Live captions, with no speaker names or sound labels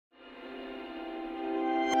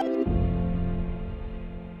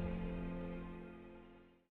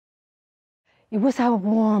It was a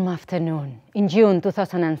warm afternoon in June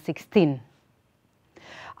 2016.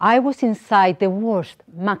 I was inside the worst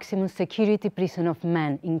maximum security prison of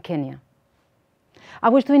men in Kenya. I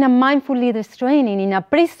was doing a mindful leaders training in a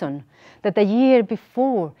prison that a year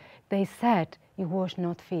before they said it was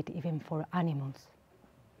not fit even for animals.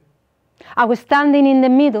 I was standing in the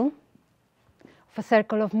middle of a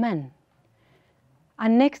circle of men,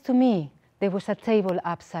 and next to me there was a table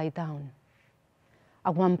upside down.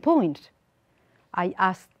 At one point, I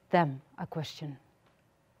asked them a question.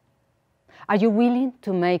 Are you willing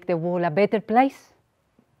to make the world a better place?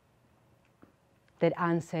 They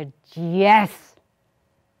answered, yes.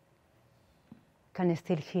 Can I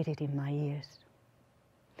still hear it in my ears?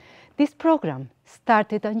 This program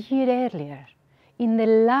started a year earlier in the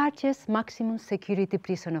largest maximum security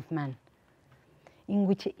prison of men, in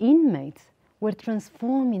which inmates were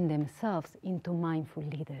transforming themselves into mindful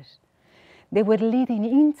leaders. They were leading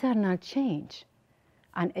internal change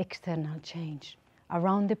and external change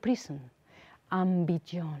around the prison and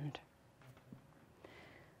beyond.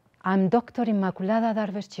 I'm Dr. Inmaculada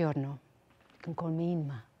Adarves-Yorno. You can call me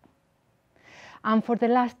Inma. And for the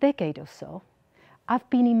last decade or so, I've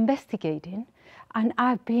been investigating and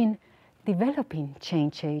I've been developing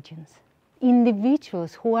change agents,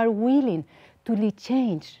 individuals who are willing to lead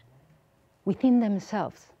change within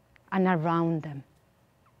themselves and around them.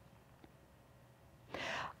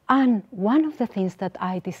 And one of the things that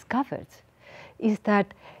I discovered is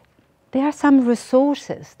that there are some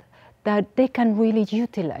resources that they can really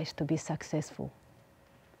utilize to be successful.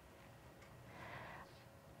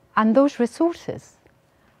 And those resources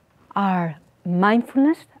are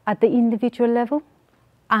mindfulness at the individual level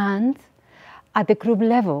and at the group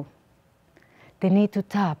level. They need to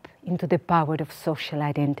tap into the power of social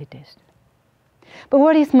identities. But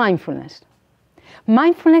what is mindfulness?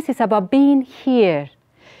 Mindfulness is about being here,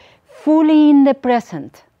 fully in the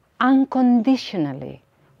present, unconditionally,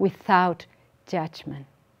 without judgment.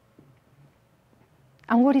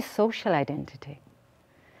 And what is social identity?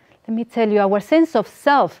 Let me tell you, our sense of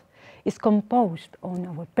self is composed on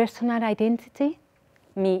our personal identity,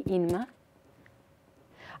 me, Inma,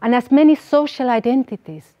 and as many social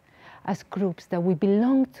identities as groups that we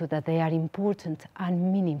belong to, that they are important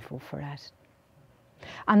and meaningful for us.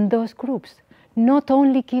 And those groups not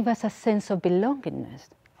only give us a sense of belongingness,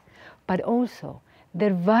 but also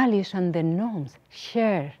their values and their norms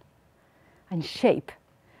share and shape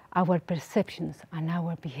our perceptions and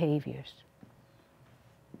our behaviors.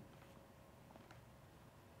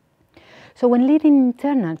 So when leading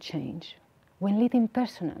internal change, when leading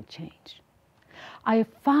personal change, I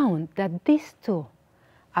found that these two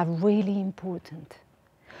are really important.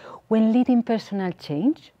 When leading personal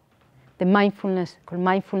change, the mindfulness called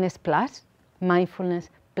mindfulness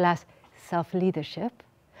plus self-leadership,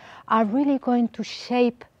 are really going to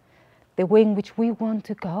shape the way in which we want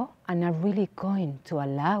to go and are really going to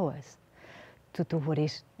allow us to do what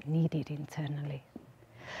is needed internally.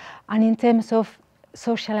 And in terms of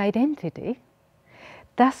social identity,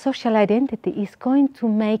 that social identity is going to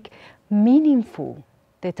make meaningful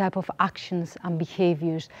the type of actions and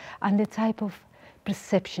behaviors and the type of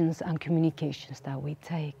perceptions and communications that we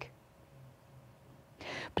take.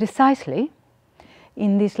 Precisely,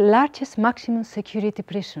 in this largest maximum security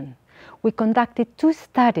prison, we conducted 2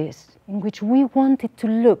 studies in which we wanted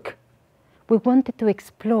to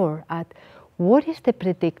explore at what is the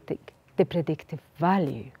predictive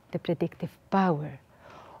value, the predictive power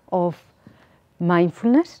of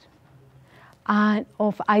mindfulness and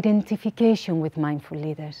of identification with mindful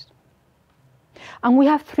leaders. And we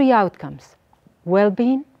have 3 outcomes: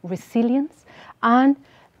 well-being, resilience, and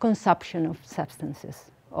consumption of substances,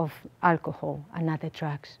 of alcohol and other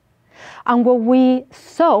drugs. And what we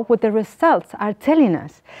saw, what the results are telling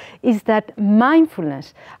us, is that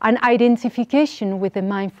mindfulness and identification with the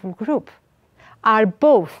mindful group are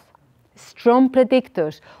both strong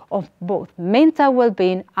predictors of both mental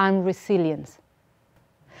well-being and resilience.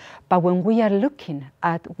 But when we are looking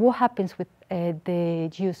at what happens with the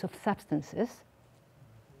use of substances,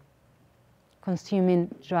 consuming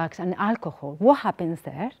drugs and alcohol, what happens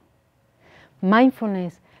there?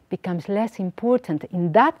 Mindfulness becomes less important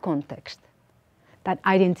in that context than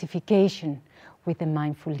identification with the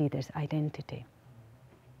mindful leader's identity.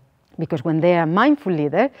 Because when they are mindful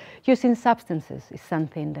leader, using substances is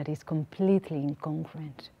something that is completely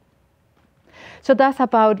incongruent. So that's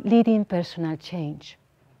about leading personal change.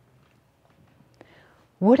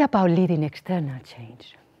 What about leading external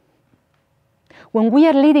change? When we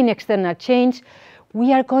are leading external change,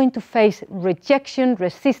 we are going to face rejection,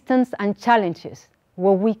 resistance, and challenges,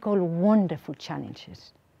 what we call wonderful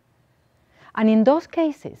challenges. And in those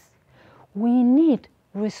cases, we need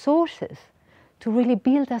resources to really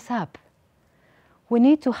build us up. We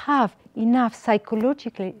need to have enough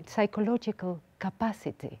psychological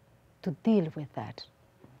capacity to deal with that.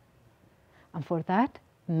 And for that,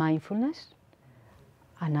 mindfulness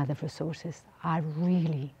and other resources are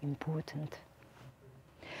really important.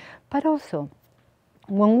 But also,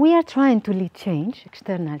 when we are trying to lead change,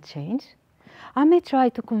 external change, I may try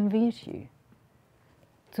to convince you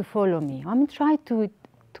to follow me. I may try to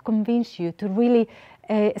convince you to really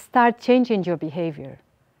start changing your behavior.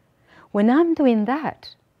 When I'm doing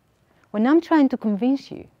that, when I'm trying to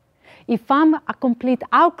convince you, if I'm a complete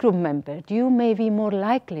outgroup member, you may be more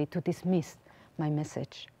likely to dismiss my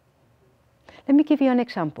message. Let me give you an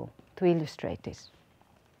example to illustrate this.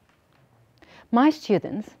 My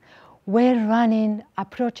students were running a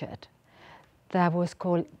project that was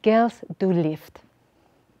called Girls Do Lift.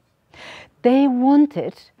 They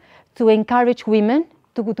wanted to encourage women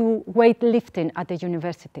to do weightlifting at the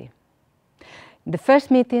university. In the first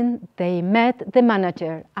meeting, they met the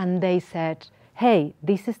manager and they said, hey,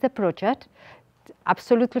 this is the project,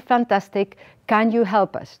 absolutely fantastic, can you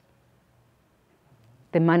help us?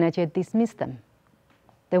 The manager dismissed them.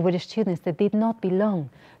 They were students that did not belong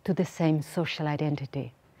to the same social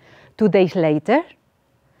identity. 2 days later,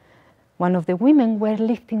 one of the women were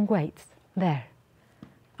lifting weights there.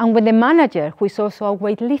 And when the manager, who is also a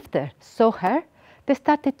weightlifter, saw her, they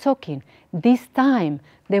started talking. This time,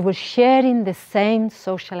 they were sharing the same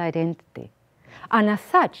social identity. And as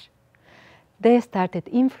such, they started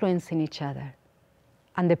influencing each other.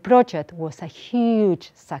 And the project was a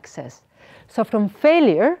huge success. So from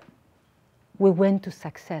failure, we went to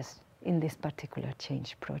success in this particular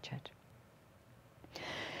change project.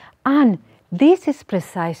 And this is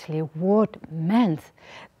precisely what meant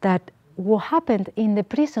that what happened in the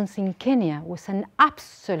prisons in Kenya was an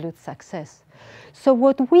absolute success. So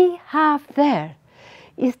what we have there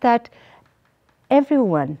is that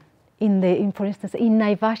everyone for instance, in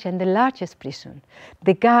Naivasha, in the largest prison,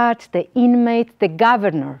 the guards, the inmates, the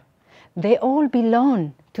governor, they all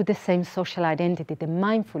belong to the same social identity, the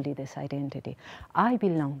mindful leaders identity. I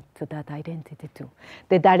belong to that identity too.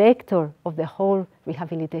 The director of the whole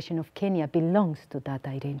rehabilitation of Kenya belongs to that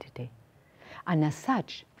identity. And as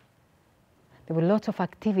such, there were lots of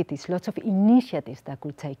activities, lots of initiatives that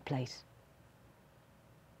could take place.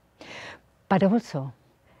 But also,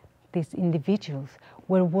 these individuals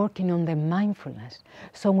were working on their mindfulness.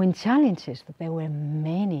 So when challenges, there were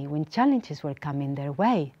many, when challenges were coming their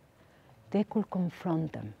way, they could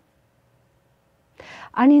confront them.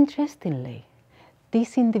 And interestingly,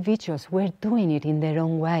 these individuals were doing it in their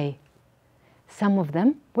own way. Some of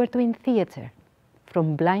them were doing theater,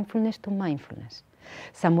 from blindfulness to mindfulness.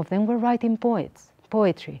 Some of them were writing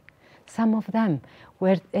poetry. Some of them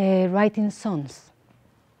were writing songs.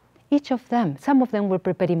 Each of them, some of them were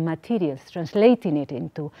preparing materials, translating it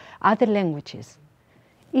into other languages.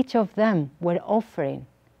 Each of them were offering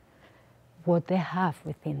what they have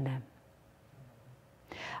within them.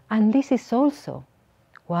 And this is also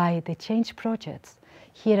why the change projects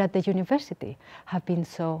here at the university have been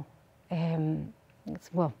so,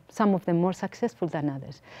 well, some of them more successful than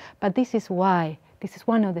others. But this is why, this is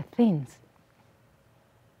one of the things.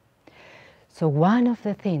 So one of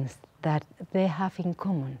the things that they have in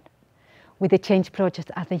common with the change projects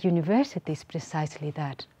at the university is precisely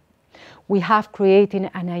that. We have created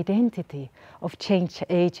an identity of change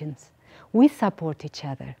agents. We support each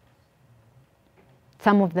other.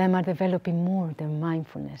 Some of them are developing more their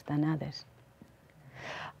mindfulness than others.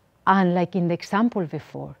 And like in the example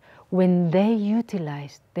before, when they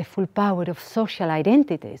utilize the full power of social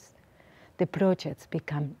identities, the projects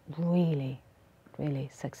become really, really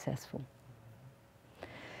successful.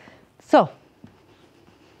 So,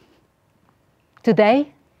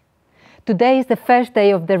 today is the first day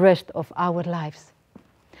of the rest of our lives.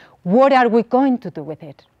 What are we going to do with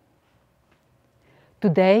it?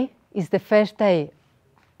 Today is the first day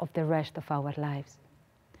of the rest of our lives.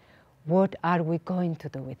 What are we going to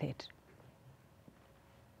do with it?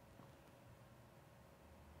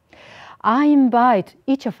 I invite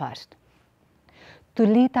each of us to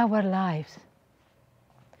lead our lives,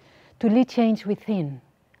 to lead change within.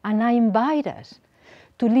 And I invite us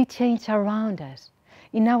to lead change around us,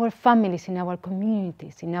 in our families, in our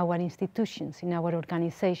communities, in our institutions, in our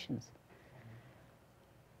organizations.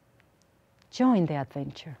 Join the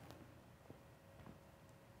adventure.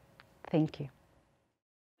 Thank you.